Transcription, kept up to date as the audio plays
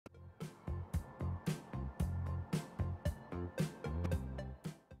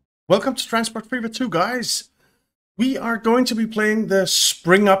Welcome to Transport Fever 2, guys. We are going to be playing the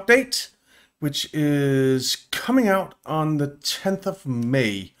spring update, which is coming out on the 10th of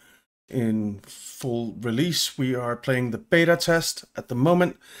May in full release. We are playing the beta test at the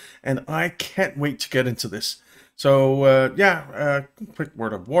moment, and I can't wait to get into this. So, quick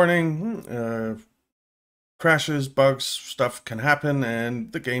word of warning. Crashes, bugs, stuff can happen,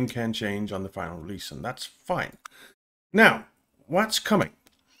 and the game can change on the final release, and that's fine. Now, what's coming?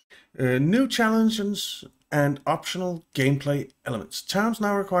 New challenges and optional gameplay elements. Towns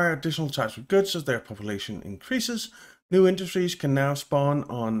now require additional types of goods as their population increases. New industries can now spawn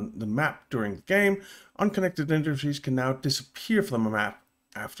on the map during the game. Unconnected industries can now disappear from the map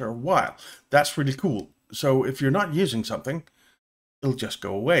after a while. That's really cool. So if you're not using something, it'll just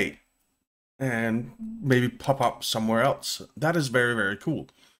go away and maybe pop up somewhere else. That is very, very cool.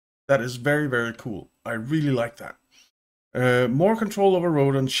 That is very, very cool. I really like that. More control over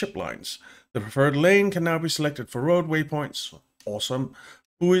road and ship lines. The preferred lane can now be selected for road waypoints. Awesome.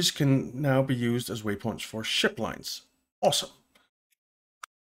 Buoys can now be used as waypoints for ship lines. Awesome.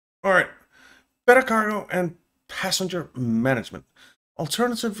 Alright. Better cargo and passenger management.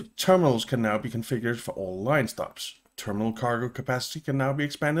 Alternative terminals can now be configured for all line stops. Terminal cargo capacity can now be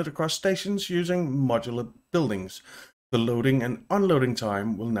expanded across stations using modular buildings. The loading and unloading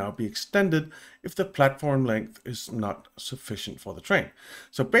time will now be extended if the platform length is not sufficient for the train.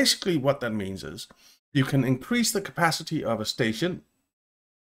 So basically what that means is you can increase the capacity of a station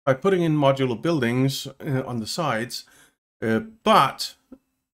by putting in modular buildings on the sides, but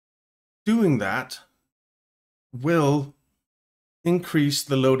doing that will increase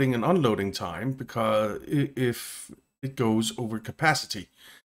the loading and unloading time because if it goes over capacity,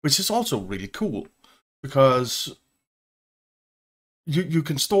 which is also really cool because you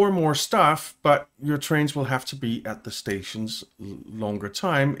can store more stuff, but your trains will have to be at the stations longer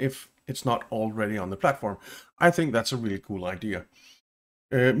time if it's not already on the platform. I think that's a really cool idea.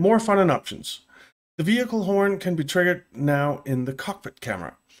 More fun and options. The vehicle horn can be triggered now in the cockpit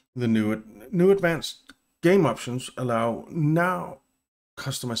camera. The new advanced game options allow now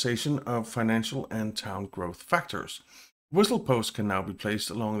customization of financial and town growth factors. Whistle posts can now be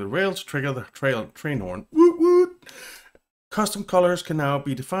placed along the rail to trigger the train horn. Woot woot! Custom colors can now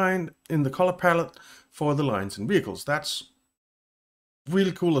be defined in the color palette for the lines and vehicles. That's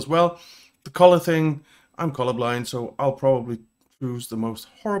really cool as well. The color thing, I'm colorblind, so I'll probably choose the most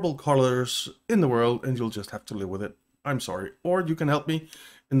horrible colors in the world and you'll just have to live with it. I'm sorry. Or you can help me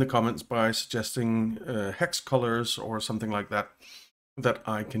in the comments by suggesting hex colors or something like that that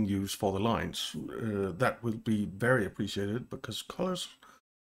I can use for the lines. That will be very appreciated because colors,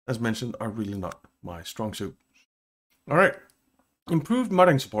 as mentioned, are really not my strong suit. Alright, improved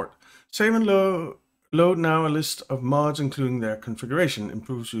modding support. Save and load now a list of mods including their configuration.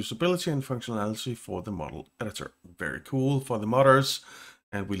 Improves usability and functionality for the model editor. Very cool for the modders,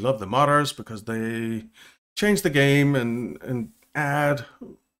 and we love the modders because they change the game and add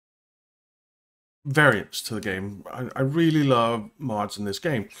variants to the game. I really love mods in this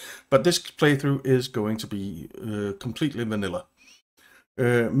game, but this playthrough is going to be completely vanilla.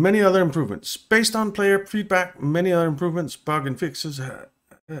 Many other improvements. Based on player feedback, many other improvements, bug and fixes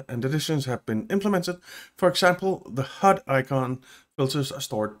and additions have been implemented. For example, the HUD icon filters are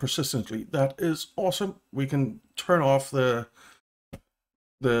stored persistently. That is awesome. We can turn off the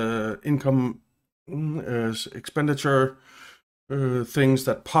income expenditure things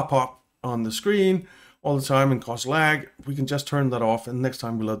that pop up on the screen all the time and cause lag. We can just turn that off, and next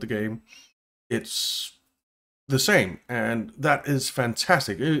time we load the game, it's the same, and that is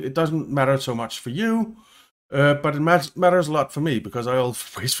fantastic. It doesn't matter so much for you, but it matters a lot for me because I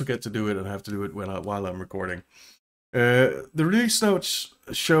always forget to do it and have to do it while I'm recording. The release notes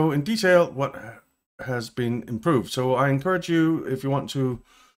show in detail what has been improved, so I encourage you, if you want to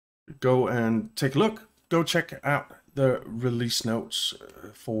go and take a look, go check out the release notes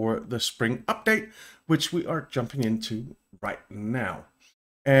for the spring update, which we are jumping into right now.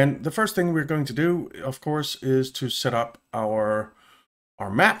 And the first thing we're going to do, of course, is to set up our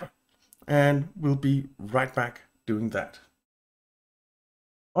map, and we'll be right back doing that.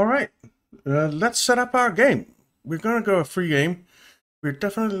 All right, let's set up our game. We're going to go a free game. We're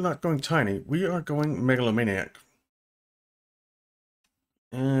definitely not going tiny. We are going megalomaniac.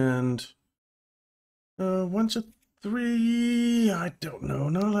 And 1 to 3, I don't know.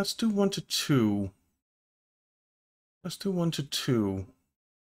 No, let's do 1 to 2. Let's do 1 to 2.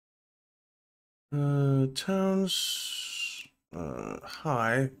 Towns,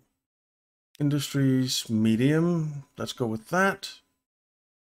 high. Industries, medium. Let's go with that.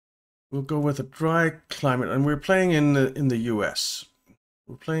 We'll go with a dry climate, and we're playing in the US.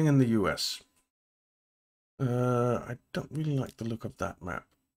 We're playing in the US. I don't really like the look of that map.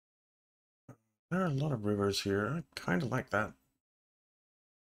 There are a lot of rivers here. I kind of like that.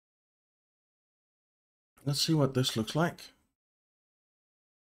 Let's see what this looks like.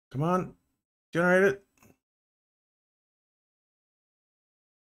 Come on, generate it.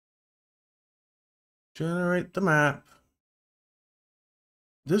 Generate the map.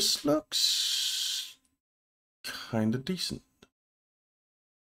 This looks kind of decent.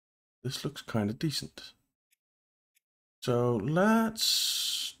 This looks kind of decent. So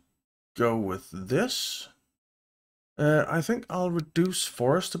let's go with this. I think I'll reduce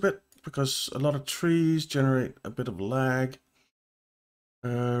forest a bit because a lot of trees generate a bit of lag.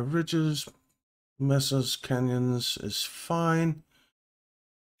 Ridges, mesas, canyons is fine.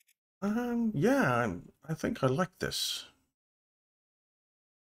 Yeah, I think I like this.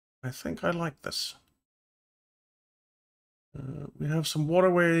 I think I like this. We have some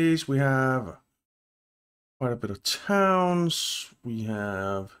waterways. We have quite a bit of towns. We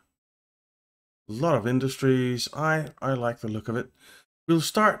have a lot of industries. I like the look of it. We'll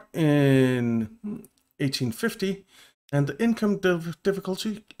start in 1850, and the income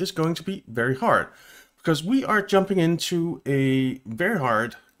difficulty is going to be very hard because we are jumping into a very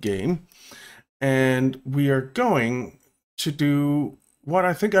hard game, and we are going to do what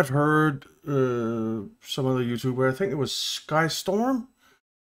I think I've heard some other YouTuber, I think it was Skystorm,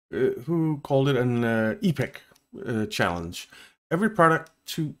 who called it an EPEC challenge. Every product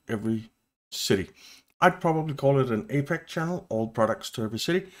to every city. I'd probably call it an APEC channel, all products to every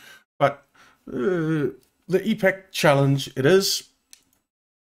city. But the EPEC challenge it is.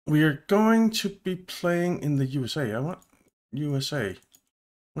 We are going to be playing in the USA. I want USA.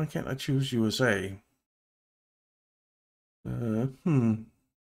 Why can't I choose USA?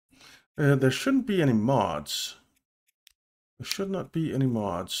 There shouldn't be any mods. There should not be any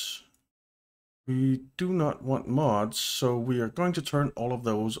mods. We do not want mods, so we are going to turn all of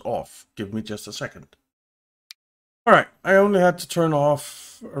those off. Give me just a second. Alright, I only had to turn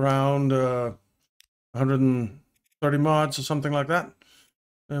off around 130 mods or something like that.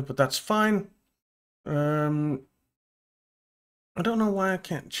 But that's fine. I don't know why I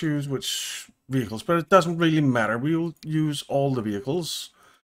can't choose which vehicles, but it doesn't really matter. We'll use all the vehicles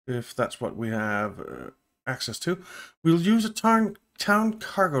if that's what we have access to. We'll use a town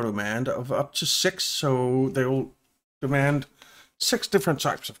cargo demand of up to 6, so they will demand 6 different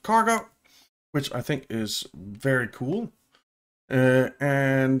types of cargo, which I think is very cool.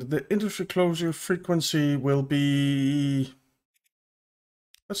 And the industry closure frequency will be,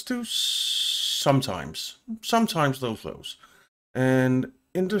 let's do sometimes those flows. And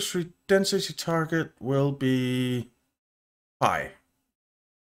industry density target will be high.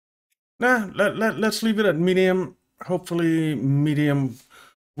 Nah, let's leave it at medium. Hopefully medium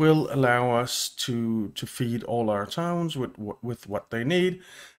will allow us to feed all our towns with what they need.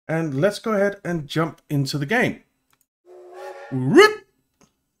 And let's go ahead and jump into the game. Whoop!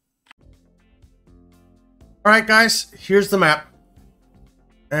 All right, guys, here's the map.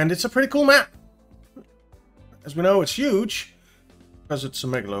 And it's a pretty cool map. As we know, it's huge because it's a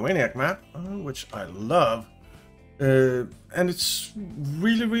megalomaniac map, which I love. And it's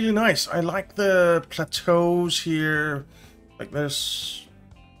really, really nice. I like the plateaus here. Like there's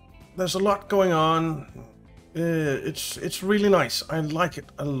a lot going on. It's really nice. I like it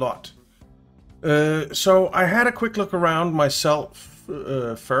a lot. So I had a quick look around myself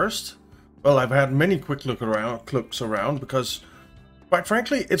first. Well, I've had many quick looks around because, quite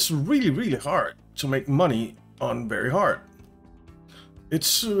frankly, it's really, really hard to make money on very hard.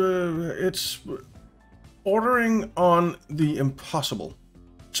 It's bordering on the impossible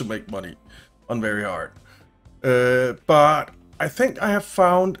to make money on very hard. But I think I have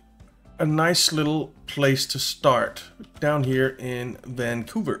found a nice little place to start down here in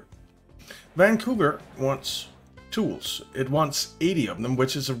Vancouver. Vancouver wants tools. It wants 80 of them,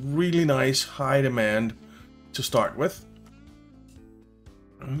 which is a really nice high demand to start with.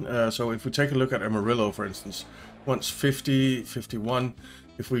 So if we take a look at Amarillo, for instance, wants 50, 51.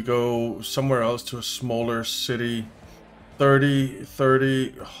 If we go somewhere else to a smaller city, 30,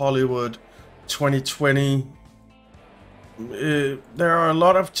 30, Hollywood, 2020. There are a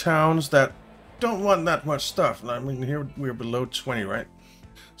lot of towns that don't want that much stuff. I mean, here we're below 20, right?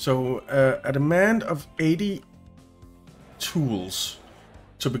 So a demand of 80 tools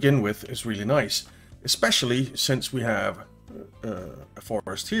to begin with is really nice, especially since we have a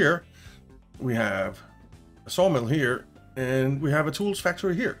forest here, we have a sawmill here, and we have a tools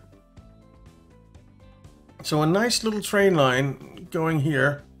factory here. So a nice little train line going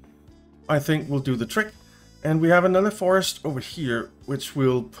here, I think will do the trick. And we have another forest over here, which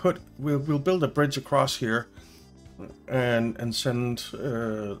we'll build a bridge across here, and send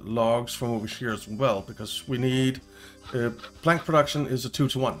logs from over here as well, because we need plank production is a 2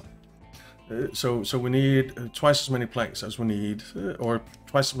 to 1. So we need twice as many planks as we need, or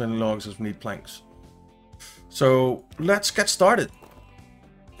twice as many logs as we need planks. So let's get started.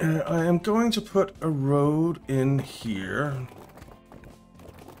 I am going to put a road in here.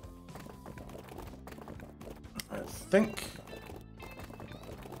 I think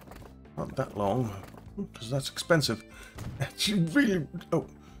not that long, because that's expensive. Actually, really. Oh,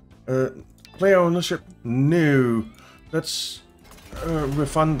 player ownership. No, let's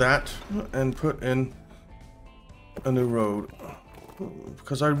refund that and put in a new road,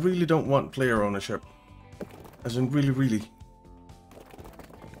 because I really don't want player ownership. As in, really.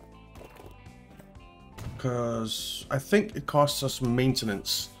 Because I think it costs us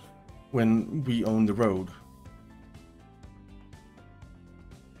maintenance when we own the road.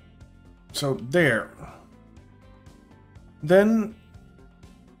 So there. Then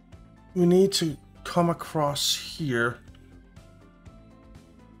we need to come across here.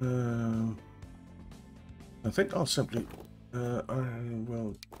 I think I'll simply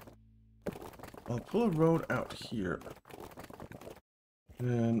I'll pull a road out here.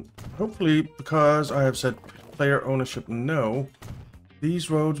 And hopefully, because I have said player ownership no,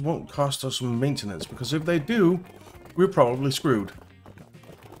 these roads won't cost us maintenance, because if they do, we're probably screwed.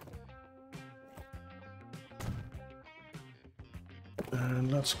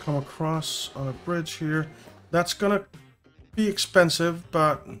 And let's come across on a bridge here. That's gonna be expensive,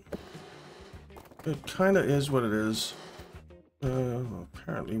 but it kind of is what it is.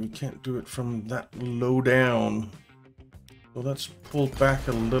 Apparently we can't do it from that low down. So let's pull back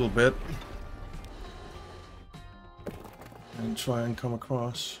a little bit and try and come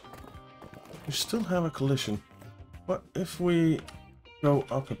across. We still have a collision. What if we go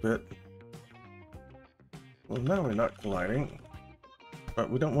up a bit? Well, now we're not colliding, but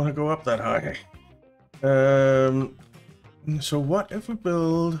we don't want to go up that high. So what if we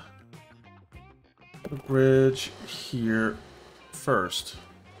build a bridge here first?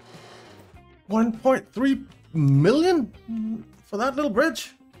 1.3 million for that little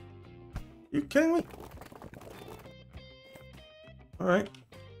bridge? You kidding me? Alright.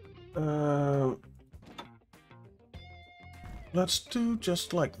 Let's do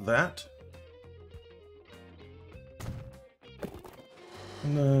just like that.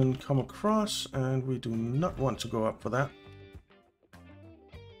 And then come across, and we do not want to go up for that.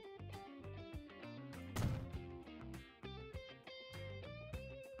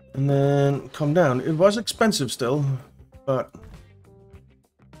 And then come down. It was expensive still, but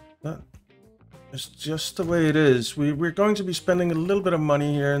that is just the way it is. We're going to be spending a little bit of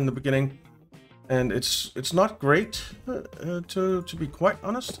money here in the beginning, and it's not great, to be quite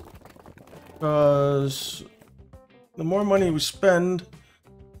honest, because the more money we spend,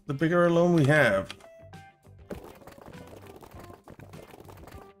 the bigger a loan we have.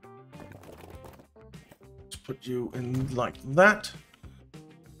 Let's put you in like that.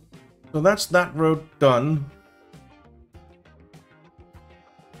 So that's that road done.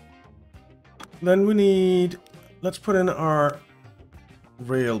 Then we need, let's put in our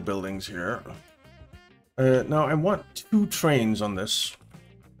rail buildings here. Now I want 2 trains on this.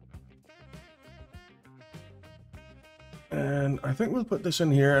 And I think we'll put this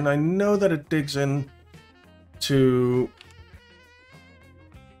in here, and I know that it digs in to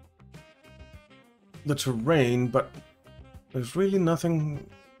the terrain, but there's really nothing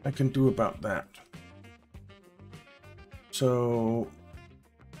I can do about that. So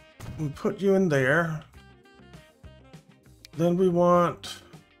we put you in there. Then we want,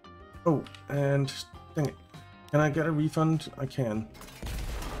 oh, and dang it, can I get a refund? I can,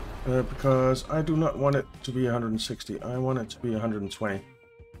 because I do not want it to be 160. I want it to be 120.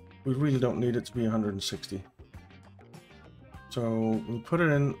 We really don't need it to be 160. So we'll put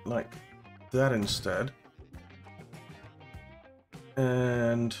it in like that instead.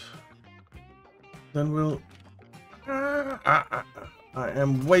 And then we'll... I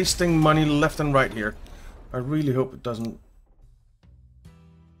am wasting money left and right here. I really hope it doesn't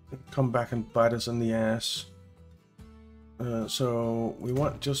come back and bite us in the ass. So we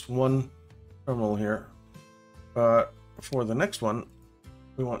want just 1 terminal here. But for the next one,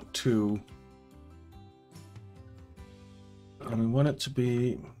 we want 2. And we want it to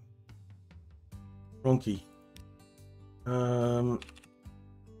be runky.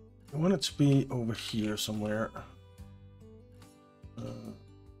 I want it to be over here somewhere.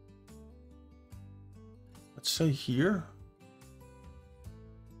 Let's say here.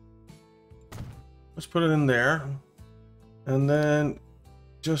 Let's put it in there. And then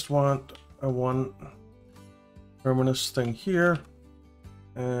just want a one terminus thing here.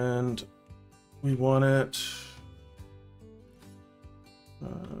 And we want it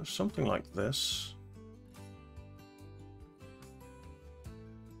something like this.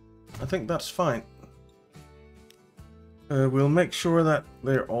 I think that's fine. We'll make sure that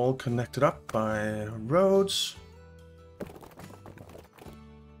they're all connected up by roads.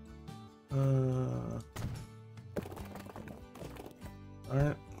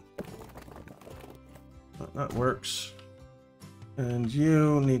 Alright. That works. And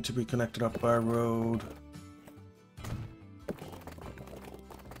you need to be connected up by road.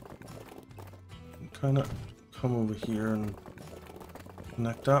 Kind of come over here and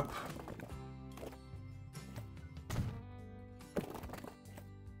connect up.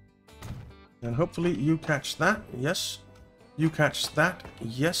 And hopefully you catch that, yes. You catch that,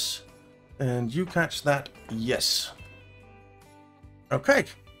 yes. And you catch that, yes. Okay.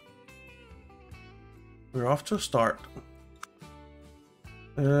 We're off to a start.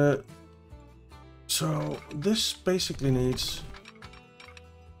 So this basically needs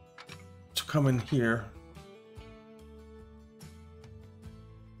to come in here.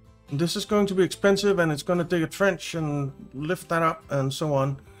 This is going to be expensive and it's going to dig a trench and lift that up and so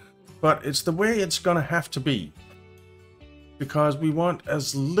on. But it's the way it's going to have to be. Because we want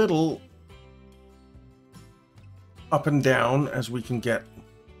as little up and down as we can get.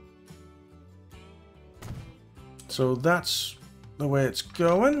 So that's the way it's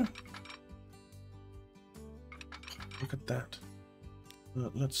going. Look at that.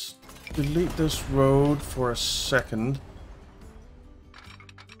 Let's delete this road for a second.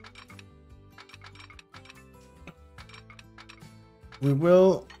 We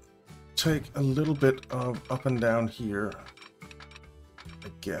will take a little bit of up and down here, I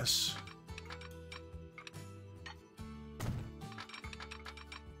guess.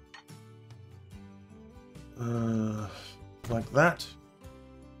 Like that.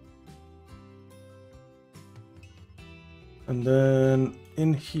 And then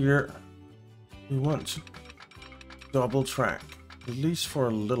in here, we want to double track, at least for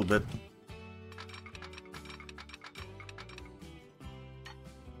a little bit.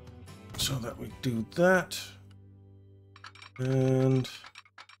 So that we do that. And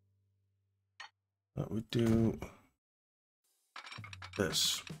that we do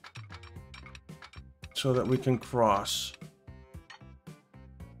this. So that we can cross.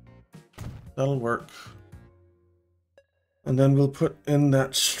 That'll work. And then we'll put in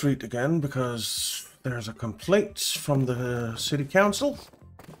that street again because there's a complaint from the city council.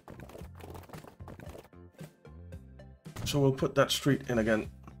 So we'll put that street in again.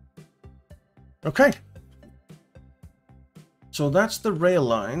 Okay. So that's the rail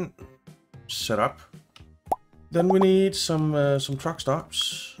line set up. Then we need some truck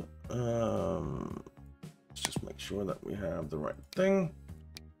stops. Let's just make sure that we have the right thing.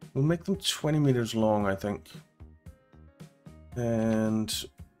 We'll make them 20 meters long, I think. And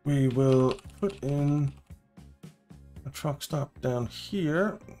we will put in a truck stop down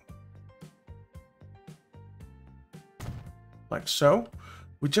here. Like so.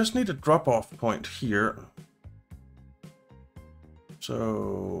 We just need a drop-off point here.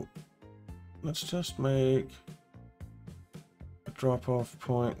 So let's just make a drop-off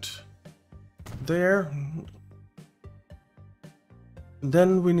point there.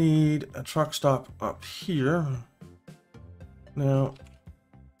 Then we need a truck stop up here. Now,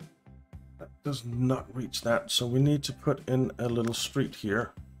 that does not reach that, so we need to put in a little street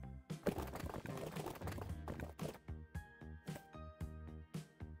here.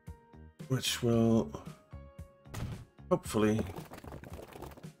 Which will hopefully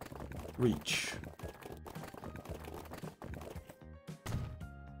reach.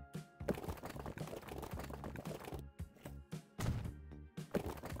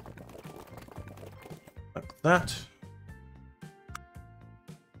 Like that.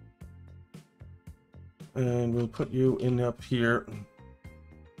 And we'll put you in up here.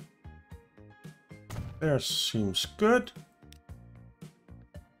 There seems good.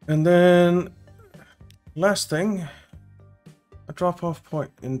 And then, last thing, a drop-off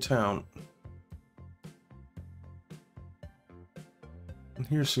point in town. And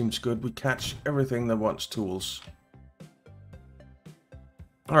here seems good. We catch everything that wants tools.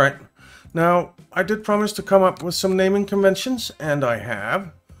 Alright, now, I did promise to come up with some naming conventions, and I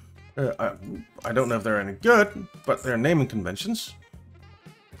have. I don't know if they're any good, but they're naming conventions.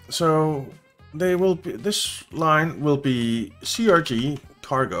 So, they will be, this line will be CRG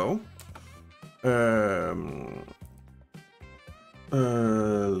Cargo,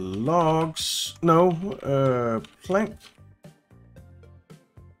 logs, no, plank,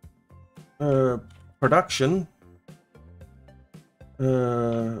 production,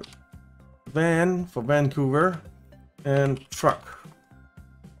 van for Vancouver, and truck.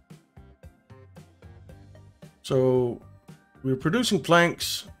 So we're producing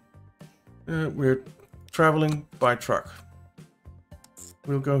planks, we're traveling by truck.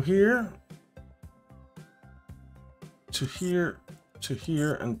 We'll go here, to here, to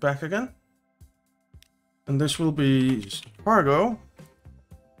here, and back again. And this will be cargo,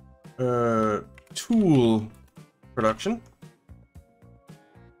 tool production,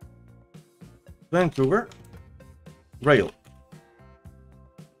 Vancouver, rail.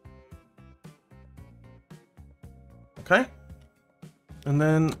 Okay. And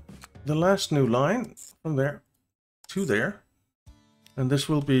then the last new line from there to there. And this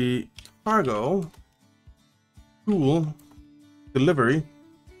will be cargo, tool, delivery,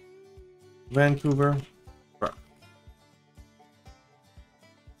 Vancouver, truck.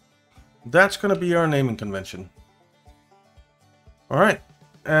 That's going to be our naming convention. All right.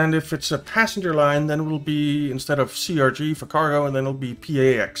 And if it's a passenger line, then it will be, instead of CRG for cargo, and then it'll be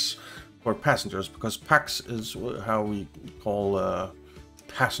PAX for passengers, because PAX is how we call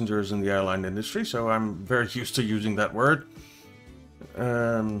passengers in the airline industry. So I'm very used to using that word.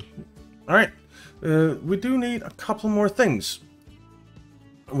 All right. We do need a couple more things.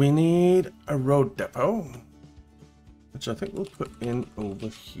 We need a road depot, which I think we'll put in over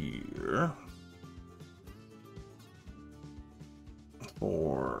here.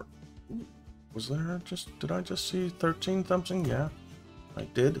 Or was there did I just see 13 something? Yeah, I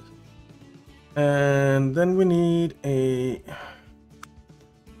did. And then we need a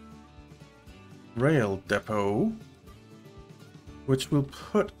rail depot, which we'll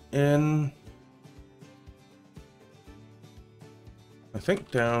put in, I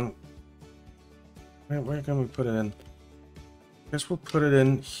think, down. Where can we put it in? I guess we'll put it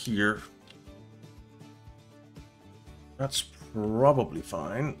in here. That's probably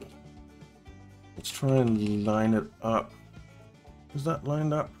fine. Let's try and line it up. Is that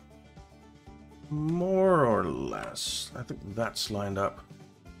lined up? More or less. I think that's lined up.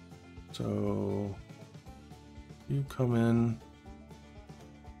 So you come in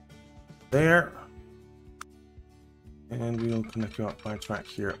there, and we'll connect you up by track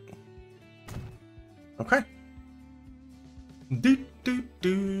here. Okay. Do do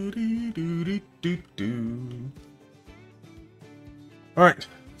do do do do do. All right,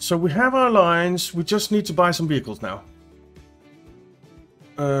 so we have our lines. We just need to buy some vehicles now.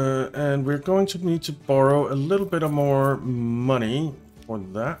 And we're going to need to borrow a little bit of more money for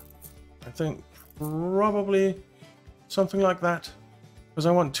that. I think probably something like that. Because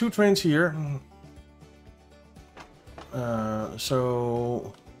I want 2 trains here.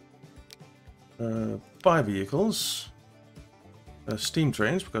 So 5 vehicles. Steam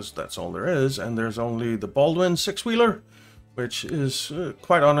trains, because that's all there is. And there's only the Baldwin 6-wheeler, which is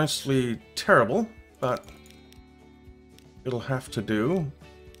quite honestly terrible, but it'll have to do.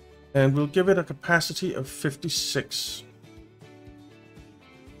 And we'll give it a capacity of 56.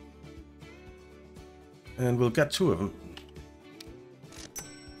 And we'll get 2 of them.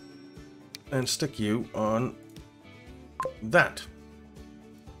 And stick you on that.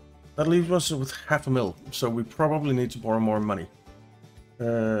 That leaves us with 500,000, so we probably need to borrow more money.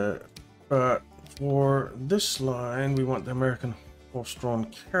 But for this line, we want the American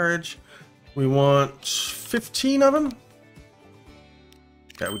horse-drawn carriage. We want 15 of them.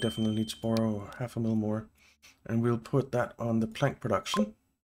 Yeah, we definitely need to borrow 500,000 more. And we'll put that on the plank production.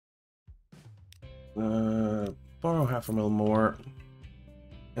 Borrow 500,000 more.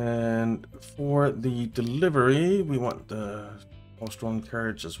 And for the delivery, we want the horse-drawn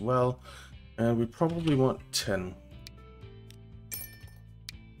carriage as well. And we probably want 10.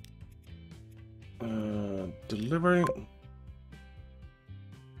 Delivery.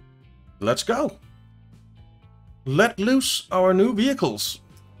 Let's go. Let loose our new vehicles.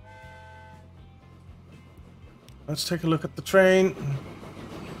 Let's take a look at the train.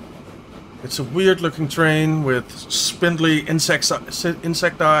 It's a weird looking train with spindly insect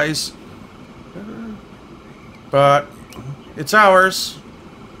eyes. But it's ours.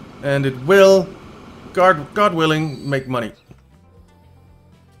 And it will, God willing, make money.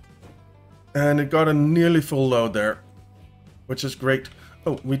 And it got a nearly full load there, which is great.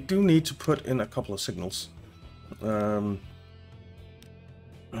 Oh, we do need to put in a couple of signals.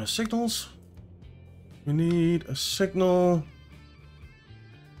 Signals. We need a signal.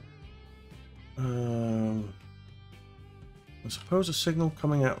 I suppose a signal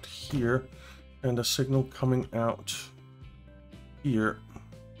coming out here and a signal coming out here.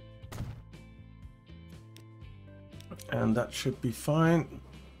 And that should be fine.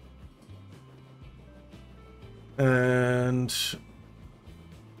 And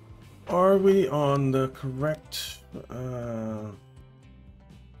are we on the correct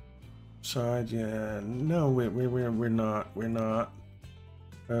side? Yeah, no, we're not. We're not.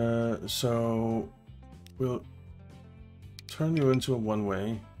 So we'll turn you into a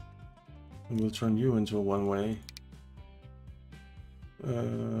one-way, and we'll turn you into a one-way.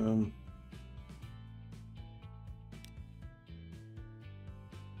 Let's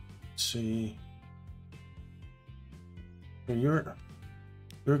see. You're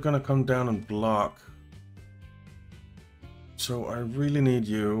gonna come down and block. So I really need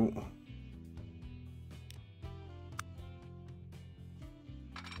you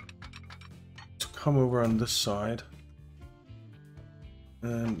to come over on this side.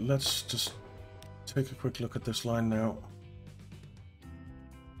 And let's just take a quick look at this line now.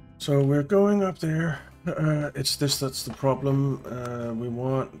 So we're going up there. It's this that's the problem. We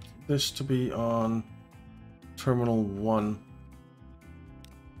want this to be on Terminal 1.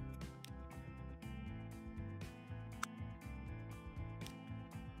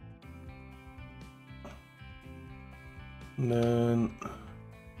 And then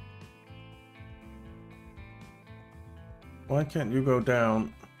why can't you go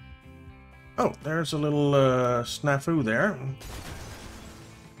down? Oh, there's a little snafu there.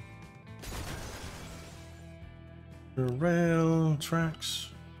 The rail tracks.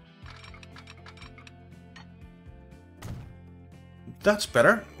 That's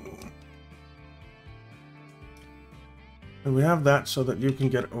better. And we have that so that you can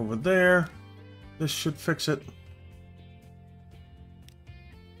get over there. This should fix it.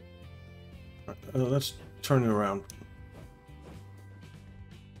 Let's turn you around.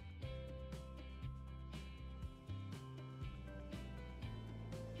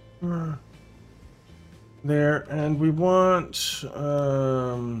 There, and we want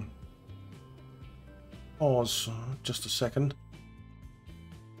pause just a second.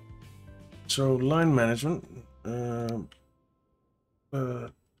 So line management,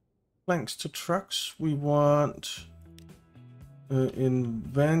 planks to trucks. We want in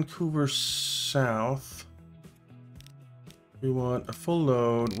Vancouver South. We want a full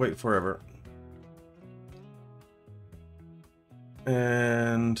load. Wait forever.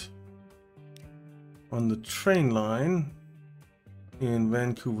 And on the train line in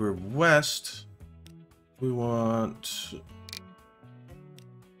Vancouver West, we want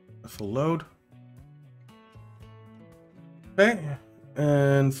a full load. Okay,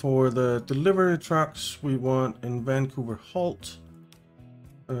 and for the delivery trucks, we want in Vancouver Halt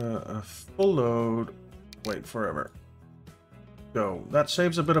a full load. Wait forever. Go. That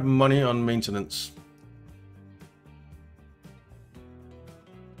saves a bit of money on maintenance.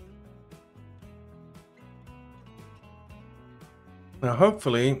 Now,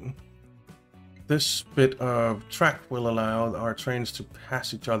 hopefully, this bit of track will allow our trains to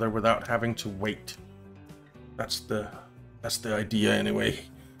pass each other without having to wait. That's the idea, anyway.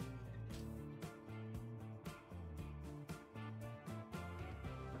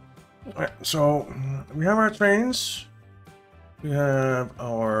 All right, so we have our trains. We have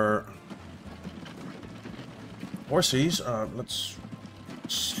our horses. Let's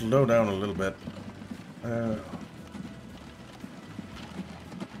slow down a little bit.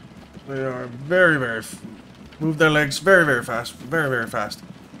 They are very move their legs very fast, very fast.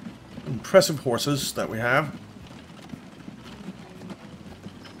 Impressive horses that we have.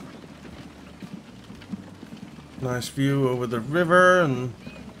 Nice view over the river and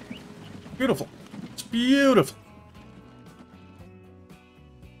beautiful. It's beautiful.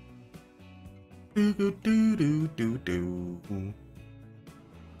 Do.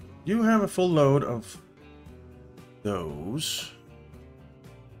 You have a full load of those.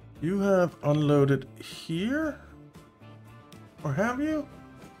 You have unloaded here? Or have you?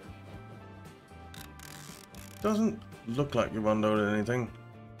 Doesn't look like you've unloaded anything.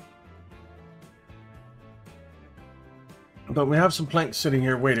 But we have some planks sitting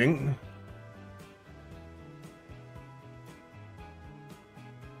here waiting.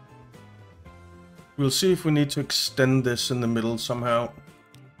 We'll see if we need to extend this in the middle somehow.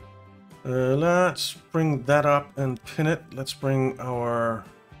 Let's bring that up and pin it. Let's bring our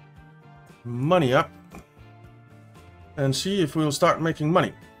money up and see if we'll start making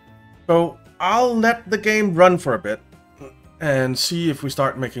money. So I'll let the game run for a bit and see if we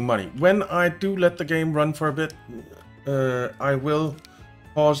start making money. When I do let the game run for a bit, I will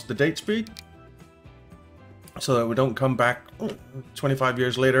pause the date speed so that we don't come back 25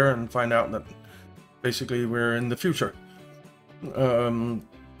 years later and find out that basically we're in the future.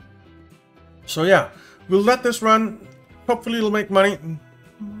 So yeah, we'll let this run. Hopefully it'll make money.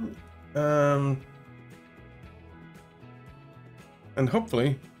 And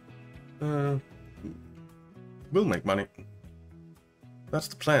hopefully we'll make money. That's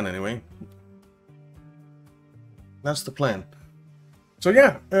the plan anyway. That's the plan. So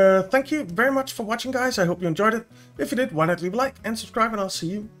yeah, thank you very much for watching, guys. I hope you enjoyed it. If you did, why not leave a like and subscribe, and I'll see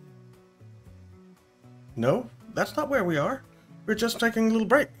you. No, that's not where we are. We're just taking a little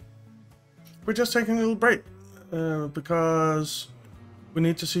break. We're just taking a little break because we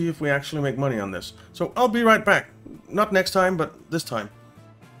need to see if we actually make money on this. So I'll be right back. Not next time, but this time.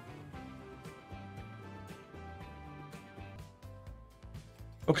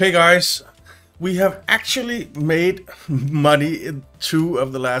 Okay, guys. We have actually made money in 2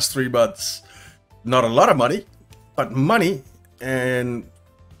 of the last 3 months. Not a lot of money, but money, and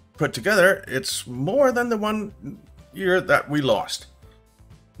put together, it's more than the 1 year that we lost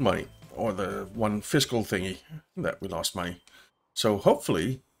money, or the 1 fiscal thingy that we lost money. So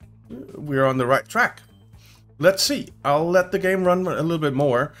hopefully we're on the right track. Let's see. I'll let the game run a little bit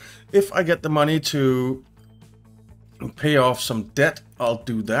more. If I get the money to pay off some debt, I'll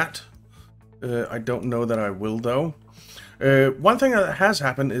do that. I don't know that I will, though. One thing that has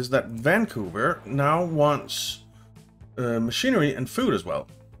happened is that Vancouver now wants machinery and food as well.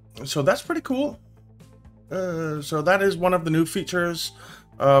 So that's pretty cool. So that is one of the new features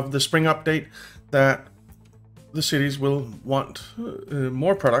of the spring update, that the cities will want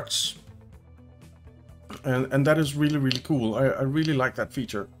more products. And that is really, really cool. I really like that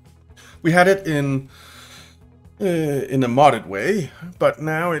feature. We had it in a modded way, but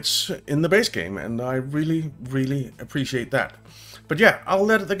now it's in the base game, and I really, really appreciate that. But yeah, I'll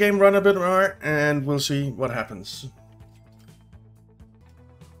let the game run a bit more, and we'll see what happens.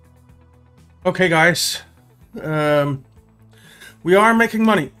 Okay, guys, we are making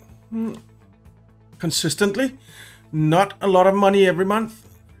money consistently. Not a lot of money every month.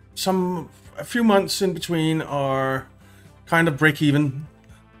 A few months in between are kind of break even,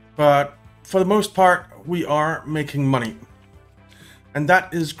 but for the most part, we are making money, and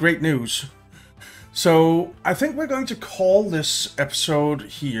that is great news. So I think we're going to call this episode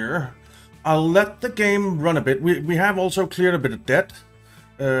here. I'll let the game run a bit. We have also cleared a bit of debt,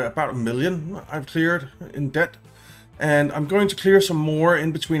 about 1 million I've cleared in debt, and I'm going to clear some more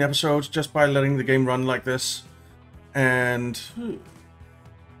in between episodes just by letting the game run like this, and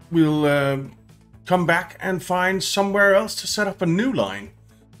we'll come back and find somewhere else to set up a new line.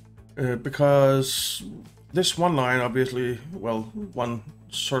 Because this one line, obviously, well, one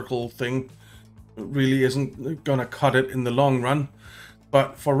circle thing really isn't gonna cut it in the long run.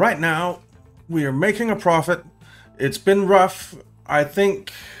 But for right now, we are making a profit. It's been rough. I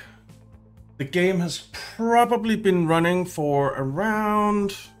think the game has probably been running for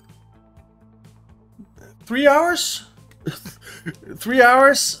around 3 hours? 3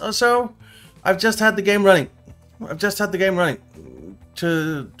 hours or so. I've just had the game running.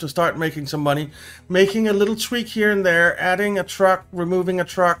 To start making some money, making a little tweak here and there, adding a truck, removing a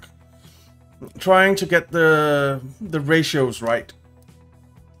truck, trying to get the ratios right,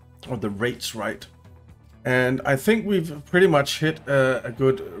 or the rates right. And I think we've pretty much hit a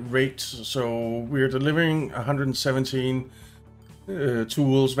good rate. So we're delivering 117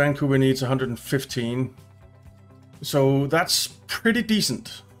 tools. Vancouver needs 115. So that's pretty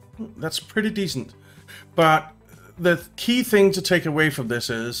decent. That's pretty decent. But the key thing to take away from this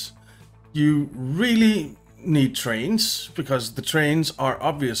is you really need trains, because the trains are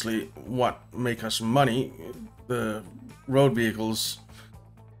obviously what make us money. The road vehicles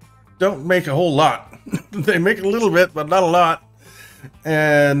don't make a whole lot. They make a little bit, but not a lot.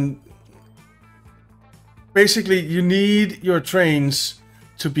 And basically you need your trains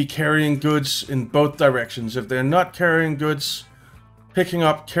to be carrying goods in both directions. If they're not carrying goods, picking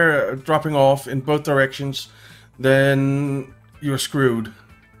up, dropping off in both directions, then you're screwed.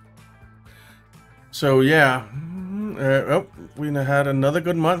 So yeah, we had another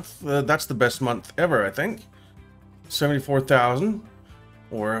good month. That's the best month ever, I think. 74,000,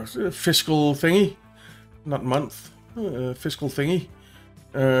 or fiscal thingy, not month, fiscal thingy.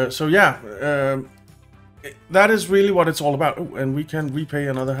 So yeah, that is really what it's all about. Oh, and we can repay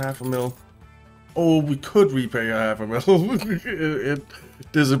another 500,000. Oh, we could repay a 500,000. It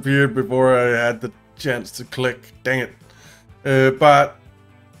disappeared before I had the chance to click. Dang it. But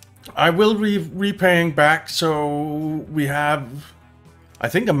I will be repaying back, so we have, I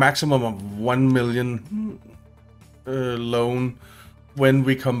think, a maximum of 1 million loan when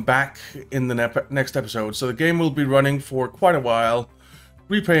we come back in the next episode. So the game will be running for quite a while,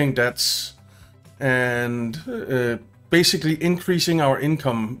 repaying debts, and basically increasing our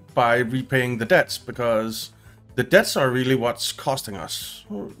income by repaying the debts, because the debts are really what's costing us.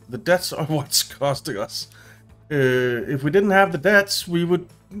 The debts are what's costing us. If we didn't have the debts, we would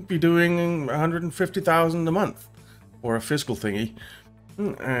be doing 150,000 a month, or a fiscal thingy,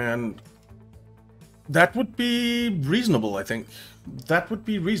 and that would be reasonable, I think. That would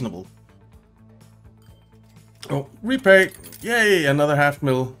be reasonable. Oh, repay. Yay, another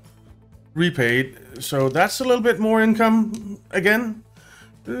 500,000 repaid. So that's a little bit more income again,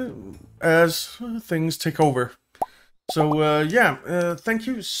 as things take over. So yeah, thank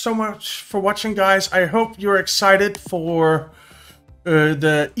you so much for watching, guys. I hope you're excited for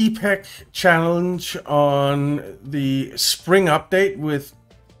the EPEC challenge on the spring update with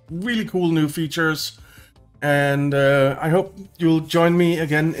really cool new features. And I hope you'll join me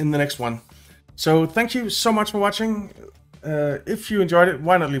again in the next one. So thank you so much for watching. If you enjoyed it,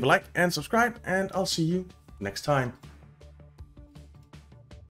 why not leave a like and subscribe, and I'll see you next time.